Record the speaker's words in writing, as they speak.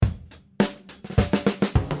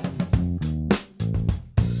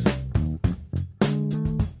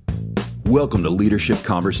Welcome to Leadership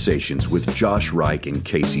Conversations with Josh Reich and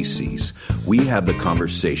Casey Cease. We have the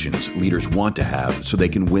conversations leaders want to have so they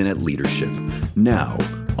can win at leadership. Now,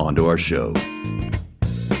 on to our show.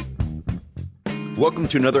 Welcome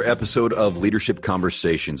to another episode of Leadership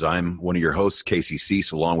Conversations. I'm one of your hosts, Casey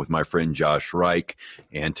Cease, along with my friend Josh Reich.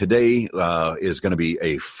 And today is going to be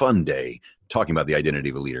a fun day talking about the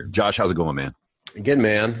identity of a leader. Josh, how's it going, man? Good,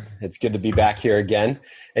 man. It's good to be back here again.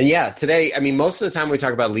 And yeah, today, most of the time we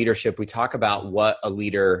talk about leadership, we talk about what a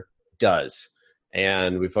leader does.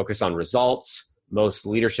 And we focus on results. Most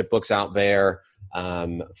leadership books out there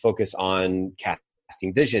focus on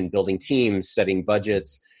casting vision, building teams, setting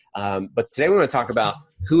budgets. But today we want to talk about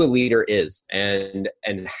who a leader is and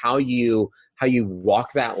how you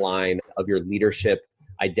walk that line of your leadership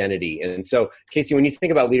identity. And so, Casey, when you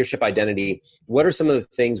think about leadership identity, what are some of the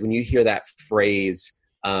things when you hear that phrase,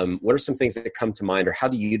 what are some things that come to mind, or how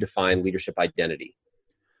do you define leadership identity?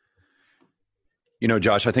 You know,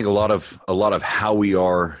 Josh, I think a lot of how we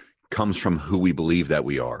are comes from who we believe that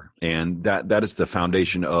we are. And that is the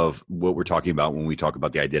foundation of what we're talking about when we talk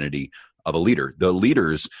about the identity of a leader. The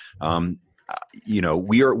leaders, we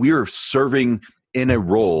are serving in a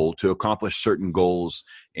role to accomplish certain goals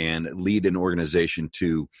and lead an organization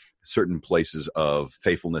to certain places of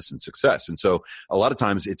faithfulness and success. And so a lot of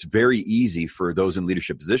times it's very easy for those in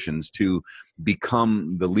leadership positions to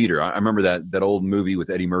become the leader. I remember that old movie with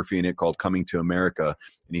Eddie Murphy in it called Coming to America,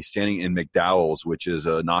 and he's standing in McDowell's, which is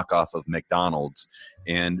a knockoff of McDonald's.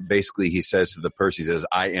 And basically he says to the person, he says,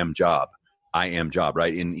 I am job,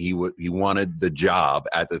 right? And he wanted the job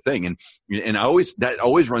at the thing. And that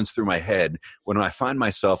always runs through my head when I find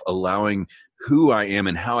myself allowing who I am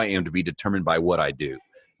and how I am to be determined by what I do.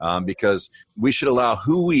 Because we should allow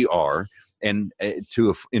who we are and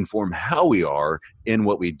to inform how we are in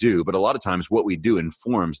what we do. But a lot of times what we do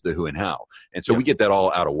informs the who and how. And so we get that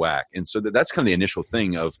all out of whack. And so that's kind of the initial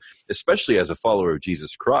thing of, especially as a follower of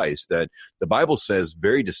Jesus Christ, that the Bible says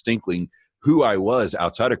very distinctly who I was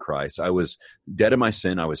outside of Christ. I was dead in my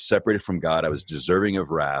sin. I was separated from God. I was deserving of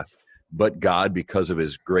wrath. But God, because of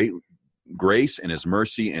his great grace and his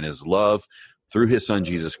mercy and his love, through his son,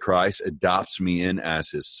 Jesus Christ, adopts me in as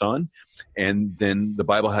his son. And then the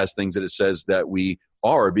Bible has things that it says that we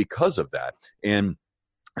are because of that. And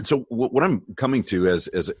so what I'm coming to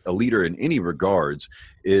as a leader in any regards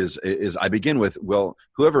is I begin with, well,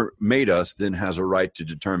 whoever made us then has a right to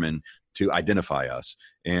determine to identify us.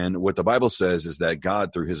 And what the Bible says is that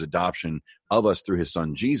God, through his adoption of us through his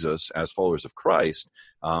son Jesus as followers of Christ,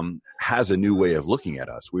 has a new way of looking at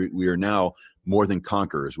us. We are now more than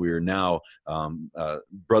conquerors. We are now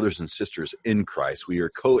brothers and sisters in Christ. We are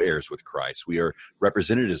co-heirs with Christ. We are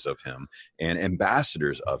representatives of him and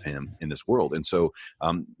ambassadors of him in this world. And so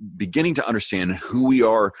beginning to understand who we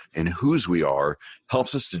are and whose we are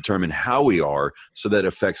helps us determine how we are, so that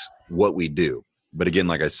affects what we do. But again,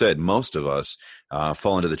 like I said, most of us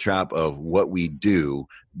fall into the trap of what we do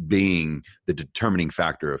being the determining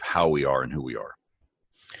factor of how we are and who we are.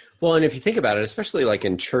 Well, and if you think about it, especially like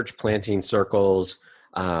in church planting circles,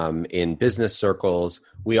 in business circles,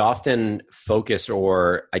 we often focus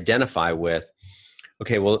or identify with,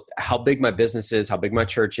 okay, well, how big my business is, how big my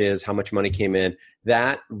church is, how much money came in,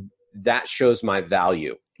 that shows my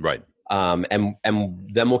value. Right. And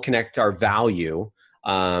then we'll connect our value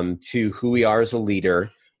to who we are as a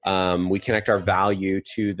leader. We connect our value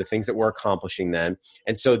to the things that we're accomplishing then.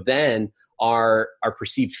 And so then our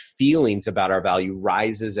perceived feelings about our value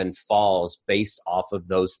rises and falls based off of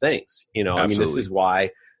those things. Absolutely. This is why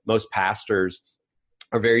most pastors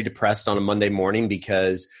are very depressed on a Monday morning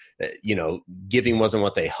because, giving wasn't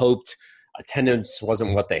what they hoped, attendance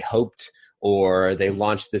wasn't what they hoped, or they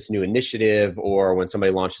launched this new initiative, or when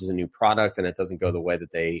somebody launches a new product and it doesn't go the way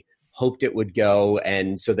that they hoped it would go.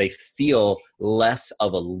 And so they feel less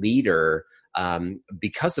of a leader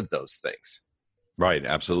because of those things. Right.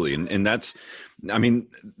 Absolutely. And that's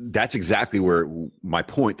exactly where my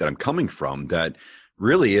point that I'm coming from, that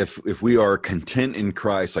really, if we are content in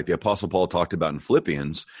Christ, like the Apostle Paul talked about in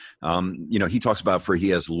Philippians, he talks about, for he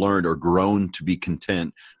has learned or grown to be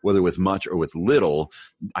content, whether with much or with little.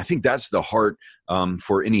 I think that's the heart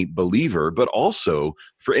for any believer, but also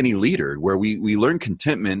for any leader, where we learn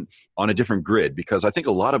contentment on a different grid. Because I think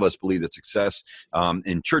a lot of us believe that success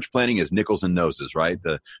in church planning is nickels and noses, right?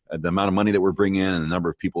 The amount of money that we're bringing in and the number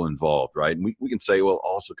of people involved, right? And we can say, well,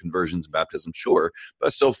 also conversions, baptism, sure, but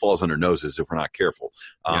it still falls under noses if we're not careful.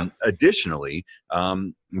 Additionally,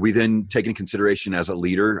 we then take into consideration as a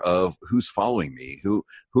leader of who's following me, who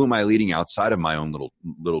am I leading outside of my own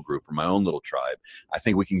little group or my own little tribe. I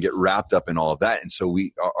think we can get wrapped up in all of that, and so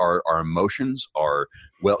our emotions, our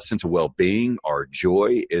sense of well-being, our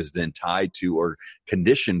joy is then tied to or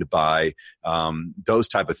conditioned by those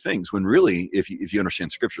type of things. When really, if you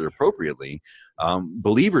understand Scripture appropriately,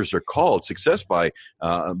 believers are called. Success by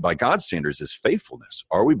God's standards is faithfulness.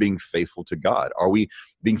 Are we being faithful to God? Are we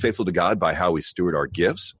being faithful to God by how we steward our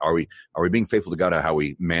gifts? Are we being faithful to God by how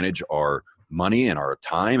we manage our money and our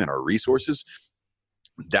time and our resources?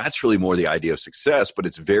 That's really more the idea of success, but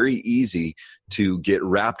it's very easy to get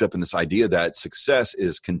wrapped up in this idea that success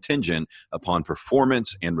is contingent upon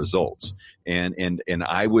performance and results. And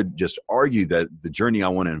I would just argue that the journey I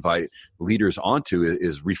want to invite leaders onto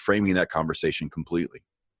is reframing that conversation completely.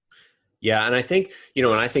 Yeah. And I think,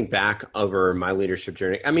 when I think back over my leadership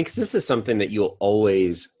journey, I mean, because this is something that you'll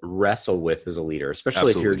always wrestle with as a leader, especially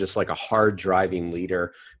Absolutely. if you're just like a hard driving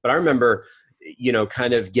leader. But I remember,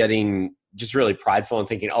 kind of getting just really prideful and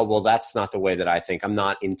thinking, oh, well, that's not the way that I think. I'm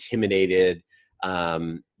not intimidated,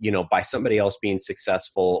 by somebody else being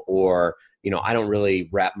successful, or, I don't really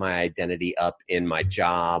wrap my identity up in my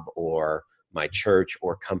job or my church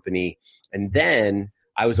or company. And then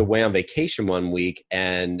I was away on vacation one week,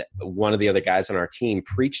 and one of the other guys on our team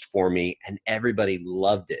preached for me, and everybody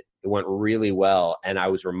loved it. It went really well. And I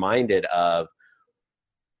was reminded of,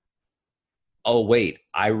 oh, wait,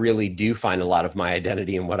 I really do find a lot of my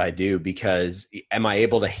identity in what I do, because am I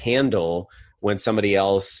able to handle when somebody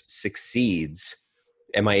else succeeds?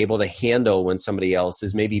 Am I able to handle when somebody else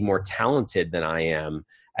is maybe more talented than I am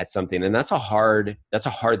at something? And that's a hard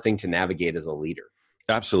thing to navigate as a leader.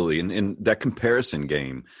 Absolutely. And that comparison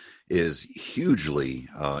game is hugely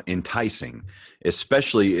enticing,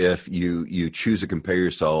 especially if you choose to compare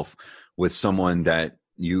yourself with someone that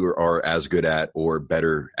you are as good at or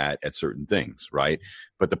better at certain things, right?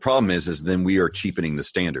 But the problem is then we are cheapening the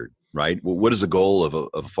standard, right? Well, what is the goal of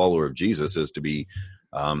a follower of Jesus is to be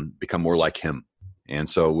become more like him. And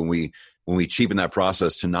so when we cheapen that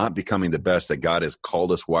process to not becoming the best that God has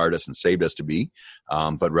called us, wired us, and saved us to be,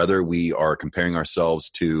 but rather we are comparing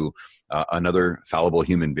ourselves to another fallible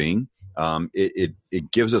human being,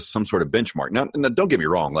 it gives us some sort of benchmark. Now, don't get me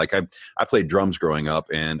wrong. Like I played drums growing up,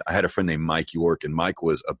 and I had a friend named Mike York, and Mike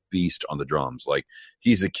was a beast on the drums. Like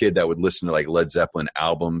he's a kid that would listen to like Led Zeppelin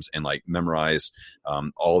albums and like memorize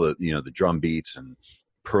all the drum beats and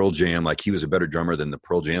Pearl Jam. Like he was a better drummer than the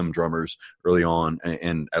Pearl Jam drummers early on,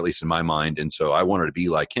 and at least in my mind. And so I wanted to be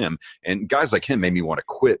like him. And guys like him made me want to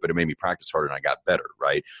quit, but it made me practice harder, and I got better,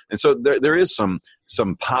 right? And so there is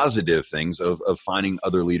some positive things of finding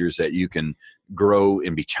other leaders that you can grow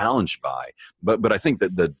and be challenged by. But I think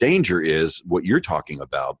that the danger is what you're talking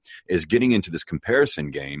about is getting into this comparison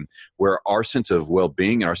game where our sense of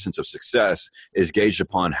well-being and our sense of success is gauged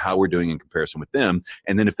upon how we're doing in comparison with them.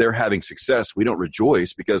 And then if they're having success, we don't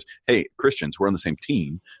rejoice because, hey, Christians, we're on the same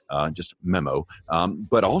team, just memo.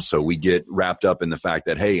 But also we get wrapped up in the fact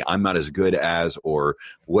that, hey, I'm not as good as, or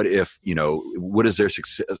what if, what is their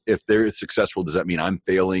success? If they're successful, does that mean I'm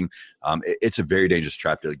failing? It's a very dangerous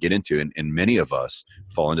trap to get into. And many of us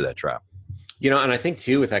fall into that trap. And I think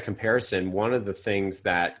too, with that comparison, one of the things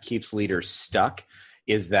that keeps leaders stuck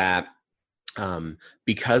is that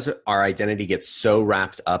because our identity gets so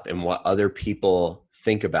wrapped up in what other people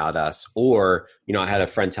think about us, or, I had a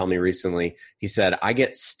friend tell me recently, he said, I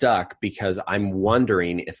get stuck because I'm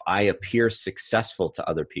wondering if I appear successful to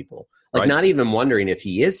other people. Like, right. Not even wondering if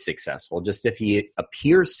he is successful, just if he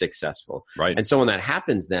appears successful. Right. And so when that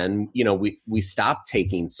happens, then, we stop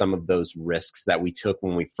taking some of those risks that we took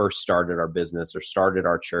when we first started our business or started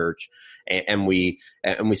our church. And we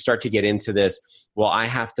start to get into this, well, I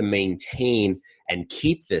have to maintain and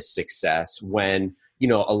keep this success when,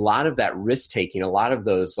 a lot of that risk taking, a lot of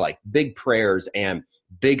those like big prayers and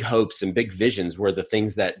big hopes and big visions were the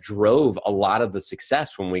things that drove a lot of the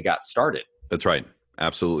success when we got started. That's right.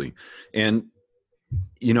 Absolutely. And,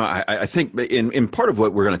 I think in part of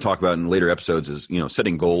what we're going to talk about in later episodes is,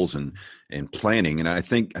 setting goals and planning. And I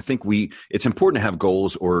think it's important to have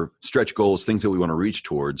goals or stretch goals, things that we want to reach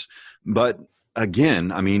towards. But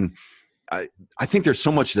again, I think there's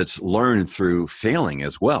so much that's learned through failing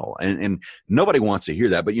as well. And nobody wants to hear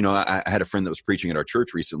that. But, I had a friend that was preaching at our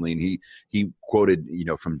church recently, and he quoted,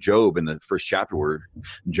 from Job in the first chapter where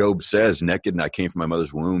Job says, naked and I came from my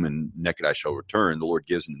mother's womb, and naked I shall return. The Lord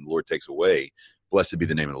gives and the Lord takes away. Blessed be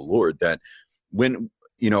the name of the Lord. That when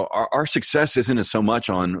our success isn't so much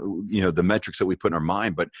on, the metrics that we put in our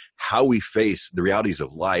mind, but how we face the realities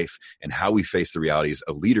of life and how we face the realities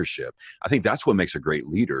of leadership. I think that's what makes a great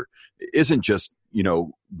leader. It isn't just,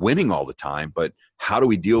 winning all the time, but how do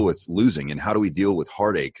we deal with losing, and how do we deal with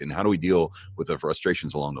heartache, and how do we deal with the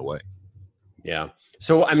frustrations along the way? Yeah.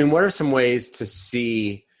 So, what are some ways to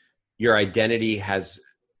see your identity has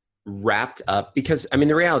wrapped up? Because,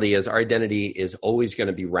 the reality is our identity is always going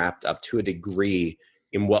to be wrapped up to a degree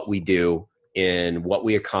in what we do, in what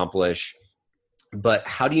we accomplish. But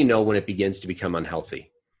how do you know when it begins to become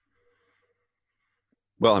unhealthy?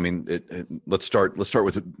 Well, let's start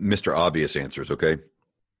with Mr. Obvious answers, okay?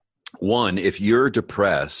 One, if you're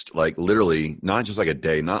depressed, like literally, not just like a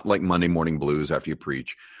day, not like Monday morning blues after you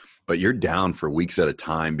preach, but you're down for weeks at a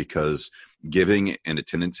time because giving and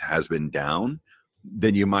attendance has been down,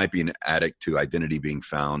 then you might be an addict to identity being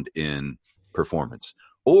found in performance.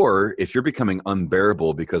 Or if you're becoming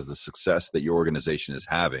unbearable because of the success that your organization is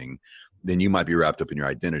having, then you might be wrapped up in your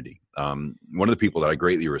identity. One of the people that I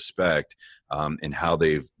greatly respect and how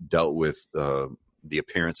they've dealt with the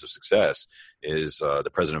appearance of success is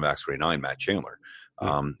the president of Acts 29, Matt Chandler.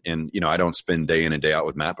 And I don't spend day in and day out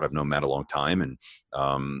with Matt, but I've known Matt a long time, and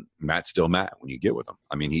Matt's still Matt when you get with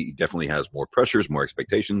him. He definitely has more pressures, more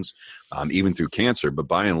expectations, even through cancer, but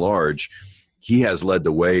by and large, he has led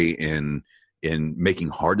the way in making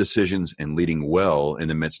hard decisions and leading well in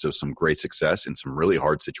the midst of some great success in some really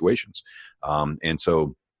hard situations. And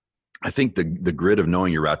so I think the grid of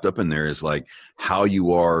knowing you're wrapped up in there is like how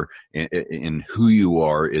you are and who you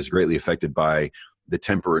are is greatly affected by the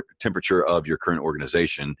temperature of your current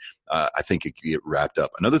organization. I think it can get wrapped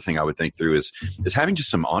up. Another thing I would think through is having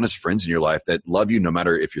just some honest friends in your life that love you no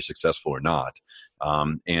matter if you're successful or not.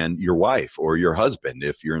 And your wife or your husband,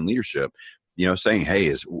 if you're in leadership, saying, hey,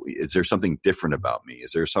 is there something different about me?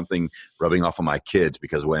 Is there something rubbing off on my kids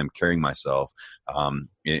because of the way I'm carrying myself?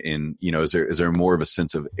 Is there more of a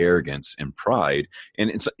sense of arrogance and pride?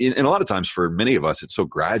 And a lot of times for many of us, it's so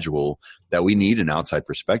gradual that we need an outside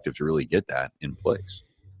perspective to really get that in place.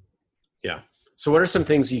 Yeah. So what are some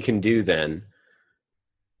things you can do then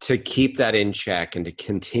to keep that in check and to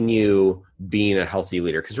continue being a healthy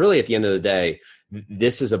leader? Because really at the end of the day,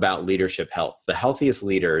 this is about leadership health. The healthiest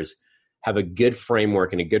leaders have a good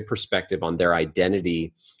framework and a good perspective on their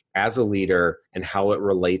identity as a leader and how it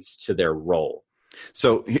relates to their role.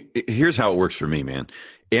 So here's how it works for me, man.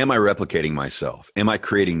 Am I replicating myself? Am I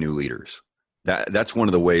creating new leaders? That's one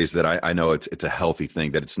of the ways that I know it's a healthy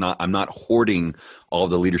thing, that I'm not hoarding all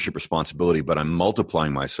the leadership responsibility, but I'm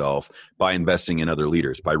multiplying myself by investing in other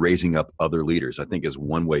leaders, by raising up other leaders, I think is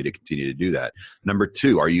one way to continue to do that. Number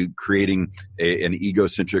two, are you creating an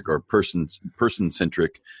egocentric or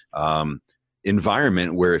person-centric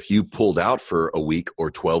environment where if you pulled out for a week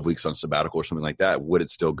or 12 weeks on sabbatical or something like that, would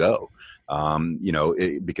it still go?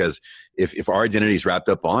 Because if our identity is wrapped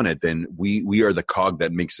up on it, then we are the cog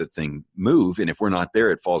that makes the thing move. And if we're not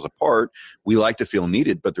there, it falls apart. We like to feel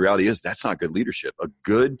needed, but the reality is that's not good leadership. A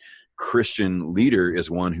good Christian leader is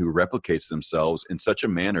one who replicates themselves in such a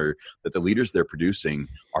manner that the leaders they're producing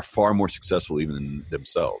are far more successful even than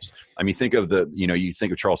themselves. Think of you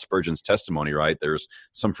think of Charles Spurgeon's testimony, right? There's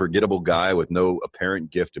some forgettable guy with no apparent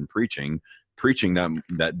gift in preaching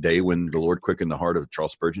that day when the Lord quickened the heart of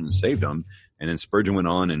Charles Spurgeon and saved him. And then Spurgeon went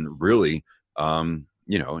on and really,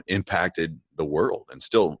 impacted the world, and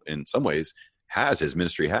still in some ways his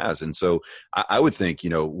ministry has. And so I would think,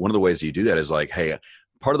 one of the ways that you do that is like, hey,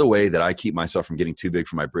 part of the way that I keep myself from getting too big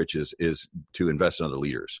for my britches is to invest in other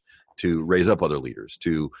leaders, to raise up other leaders,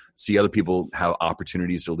 to see other people have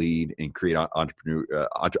opportunities to lead and create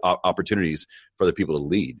opportunities for other people to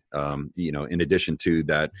lead, in addition to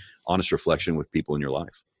that honest reflection with people in your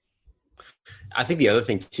life. I think the other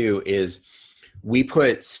thing too is we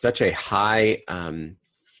put such a high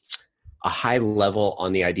level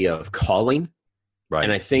on the idea of calling. Right.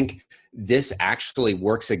 And I think this actually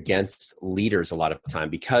works against leaders a lot of the time,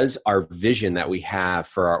 because our vision that we have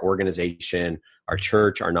for our organization, our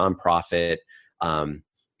church, our nonprofit,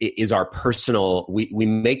 is our personal, we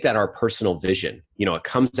make that our personal vision. It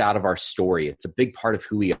comes out of our story. It's a big part of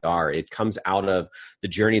who we are. It comes out of the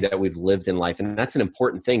journey that we've lived in life. And that's an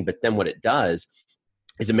important thing. But then what it does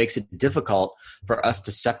is it makes it difficult for us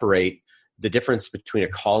to separate the difference between a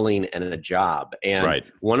calling and a job. And right.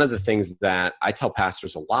 One of the things that I tell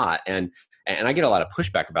pastors a lot, and I get a lot of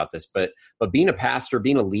pushback about this, but being a pastor,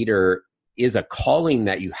 being a leader is a calling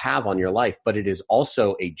that you have on your life, but it is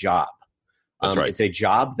also a job. That's right. It's a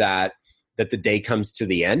job that the day comes to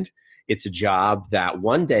the end. It's a job that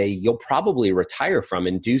one day you'll probably retire from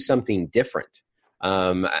and do something different.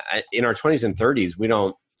 In our 20s and 30s, we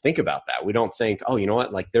don't think about that. We don't think, oh, you know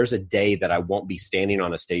what, like there's a day that I won't be standing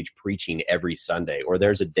on a stage preaching every Sunday, or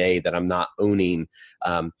there's a day that I'm not owning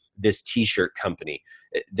this t-shirt company.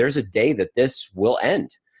 There's a day that this will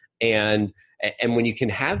end. And when you can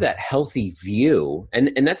have that healthy view,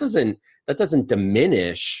 and that doesn't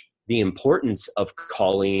diminish the importance of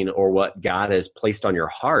calling or what God has placed on your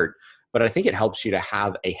heart, but I think it helps you to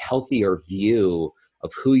have a healthier view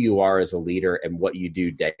of who you are as a leader and what you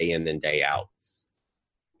do day in and day out.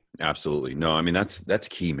 Absolutely. No, I mean, that's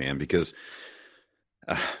key, man, because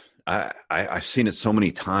I've seen it so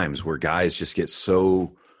many times where guys just get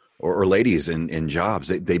so, or ladies in jobs,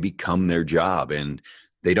 they become their job, and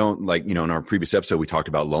they don't, like, in our previous episode, we talked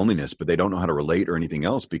about loneliness, but they don't know how to relate or anything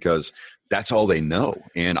else because that's all they know.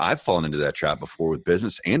 And I've fallen into that trap before with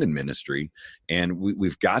business and in ministry. And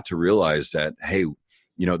we've got to realize that, hey,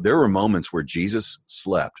 there were moments where Jesus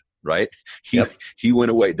slept, right? He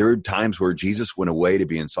went away. There are times where Jesus went away to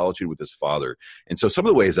be in solitude with his Father. And so some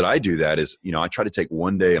of the ways that I do that is, I try to take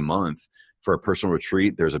one day a month for a personal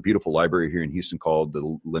retreat. There's a beautiful library here in Houston called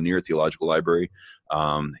the Lanier Theological Library.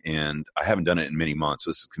 And I haven't done it in many months.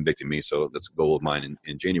 This is convicting me. So that's a goal of mine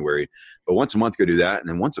in January. But once a month, go do that. And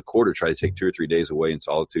then once a quarter, try to take 2 or 3 days away in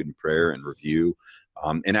solitude and prayer and review.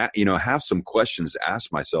 And have some questions to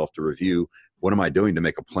ask myself to review. What am I doing to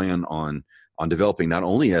make a plan on developing not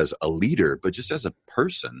only as a leader, but just as a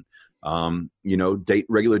person?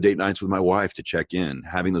 Regular date nights with my wife to check in,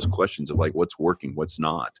 having those questions of like, what's working, what's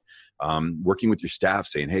not. Working with your staff,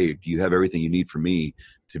 saying, hey, do you have everything you need from me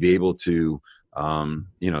to be able to,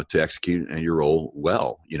 to execute your role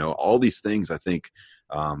well? All these things, I think,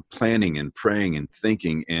 planning and praying and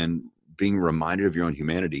thinking and being reminded of your own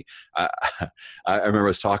humanity. I remember I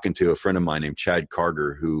was talking to a friend of mine named Chad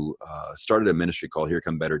Carger, who started a ministry called Here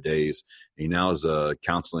Come Better Days. He now is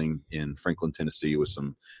counseling in Franklin, Tennessee, with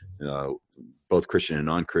some both Christian and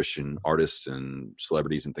non-Christian artists and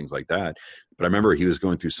celebrities and things like that. But I remember he was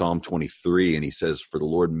going through Psalm 23, and he says, "For the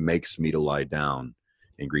Lord makes me to lie down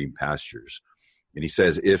in green pastures." And he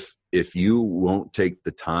says, if you won't take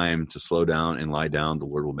the time to slow down and lie down, the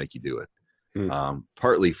Lord will make you do it.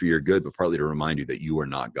 Partly for your good, but partly to remind you that you are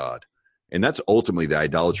not God. And that's ultimately the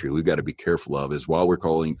idolatry we've got to be careful of, is while we're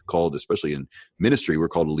called, especially in ministry, we're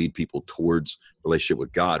called to lead people towards relationship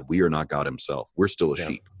with God. We are not God himself. We're still a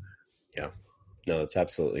sheep. Yeah. No, that's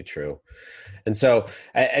absolutely true. And so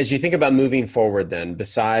as you think about moving forward then,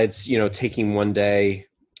 besides, taking one day,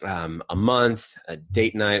 a month, a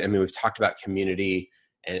date night, I mean, we've talked about community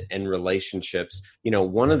and relationships.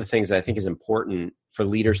 One of the things that I think is important for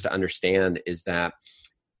leaders to understand is that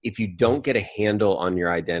if you don't get a handle on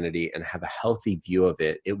your identity and have a healthy view of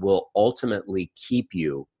it, it will ultimately keep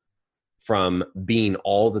you from being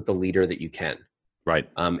all that the leader that you can. Right.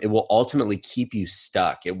 It will ultimately keep you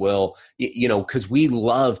stuck. It will, because we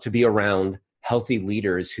love to be around healthy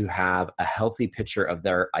leaders who have a healthy picture of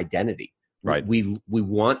their identity. Right. We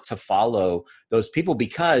want to follow those people,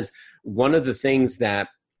 because one of the things that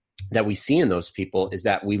we see in those people is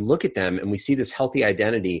that we look at them and we see this healthy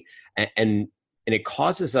identity, and it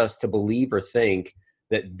causes us to believe or think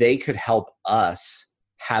that they could help us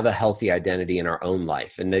have a healthy identity in our own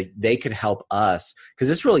life. And they could help us, because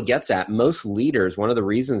this really gets at most leaders. One of the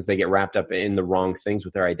reasons they get wrapped up in the wrong things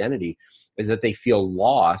with their identity is that they feel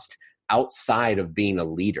lost outside of being a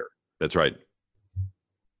leader. That's right.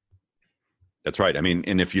 That's right. I mean,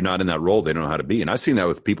 and if you're not in that role, they don't know how to be. And I've seen that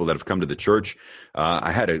with people that have come to the church.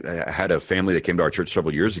 I had a family that came to our church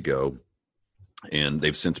several years ago, and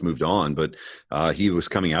they've since moved on. But he was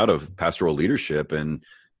coming out of pastoral leadership, and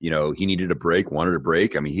he needed a break, wanted a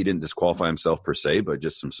break. I mean, he didn't disqualify himself per se, but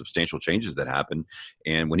just some substantial changes that happened.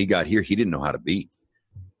 And when he got here, he didn't know how to be.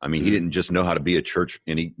 I mean, he didn't just know how to be a church,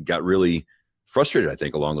 and he got really frustrated, I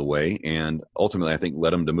think, along the way. And ultimately, I think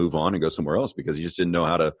led him to move on and go somewhere else, because he just didn't know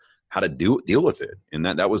how to deal with it. And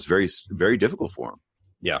that was very, very difficult for him.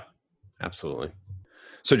 Yeah, absolutely.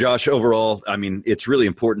 So Josh, overall, I mean, it's really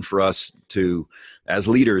important for us to, as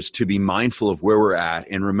leaders, to be mindful of where we're at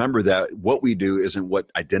and remember that what we do isn't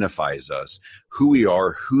what identifies us. Who we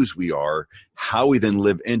are, whose we are, how we then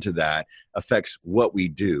live into that affects what we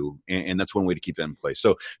do. And that's one way to keep that in place.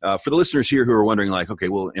 So for the listeners here who are wondering, like, okay,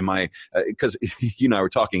 well, am I, because you and I were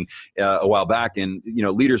talking a while back, and,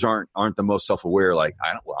 leaders aren't the most self-aware, like,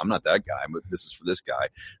 I'm not that guy, but this is for this guy.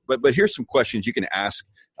 But here's some questions you can ask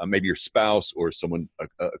maybe your spouse or someone,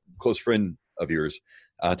 a close friend of yours,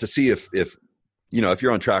 to see if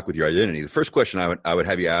you're on track with your identity. The first question I would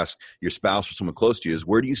have you ask your spouse or someone close to you is,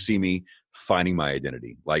 where do you see me finding my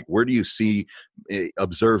identity? Like, where do you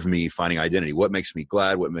observe me finding identity? What makes me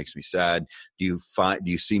glad? What makes me sad? Do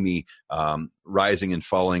you see me rising and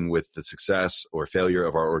falling with the success or failure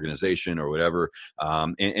of our organization or whatever?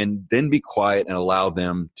 And then be quiet and allow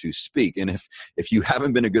them to speak. And if you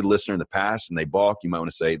haven't been a good listener in the past and they balk, you might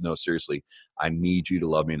want to say, no, seriously, I need you to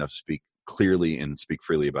love me enough to speak clearly and speak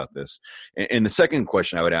freely about this. And the second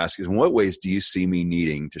question I would ask is, in what ways do you see me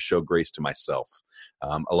needing to show grace to myself?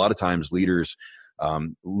 A lot of times leaders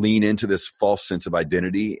lean into this false sense of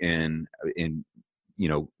identity and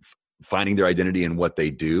finding their identity in what they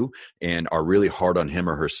do, and are really hard on him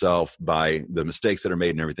or herself by the mistakes that are made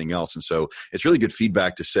and everything else. And so it's really good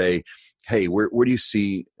feedback to say, hey, where do you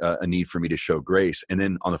see a need for me to show grace? And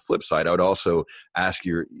then on the flip side, I would also ask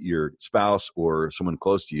your spouse or someone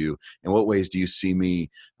close to you, in what ways do you see me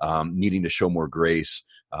needing to show more grace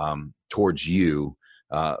towards you?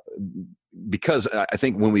 Because I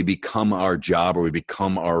think when we become our job or we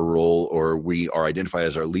become our role or we are identified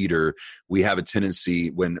as our leader, we have a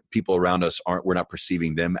tendency, when people around us we're not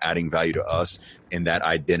perceiving them adding value to us in that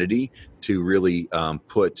identity, to really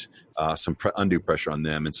put some undue pressure on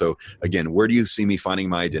them. And so again, where do you see me finding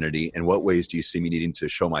my identity? And what ways do you see me needing to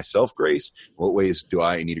show myself grace? What ways do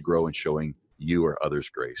I need to grow in showing you or others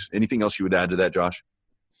grace? Anything else you would add to that, Josh?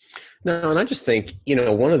 No, and I just think,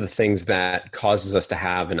 one of the things that causes us to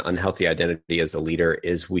have an unhealthy identity as a leader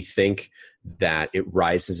is we think that it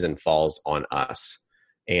rises and falls on us.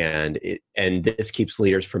 And this keeps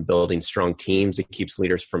leaders from building strong teams. It keeps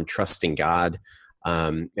leaders from trusting God.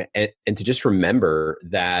 And to just remember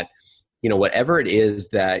that, whatever it is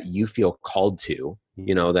that you feel called to,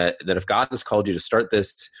 that if God has called you to start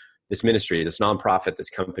this ministry, this nonprofit, this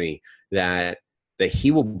company, that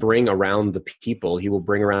he will bring around the people, he will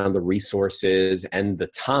bring around the resources and the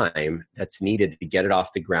time that's needed to get it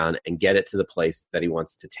off the ground and get it to the place that he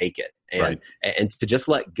wants to take it. And to just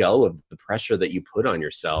let go of the pressure that you put on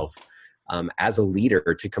yourself as a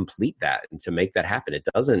leader to complete that and to make that happen. It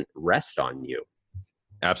doesn't rest on you.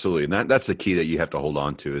 Absolutely. And that's the key that you have to hold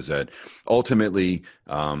on to, is that ultimately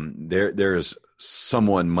there is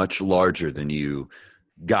someone much larger than you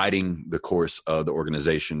guiding the course of the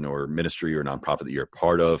organization or ministry or nonprofit that you're a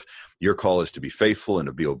part of. Your call is to be faithful and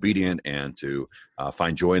to be obedient and to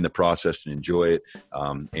find joy in the process and enjoy it.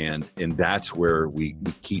 And that's where we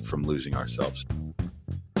keep from losing ourselves.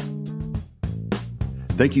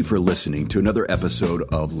 Thank you for listening to another episode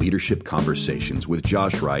of Leadership Conversations with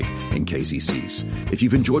Josh Reich and Casey Cease. If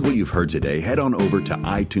you've enjoyed what you've heard today, head on over to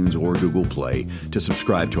iTunes or Google Play to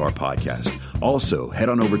subscribe to our podcast. Also, head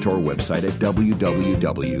on over to our website at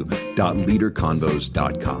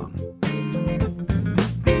www.leaderconvos.com.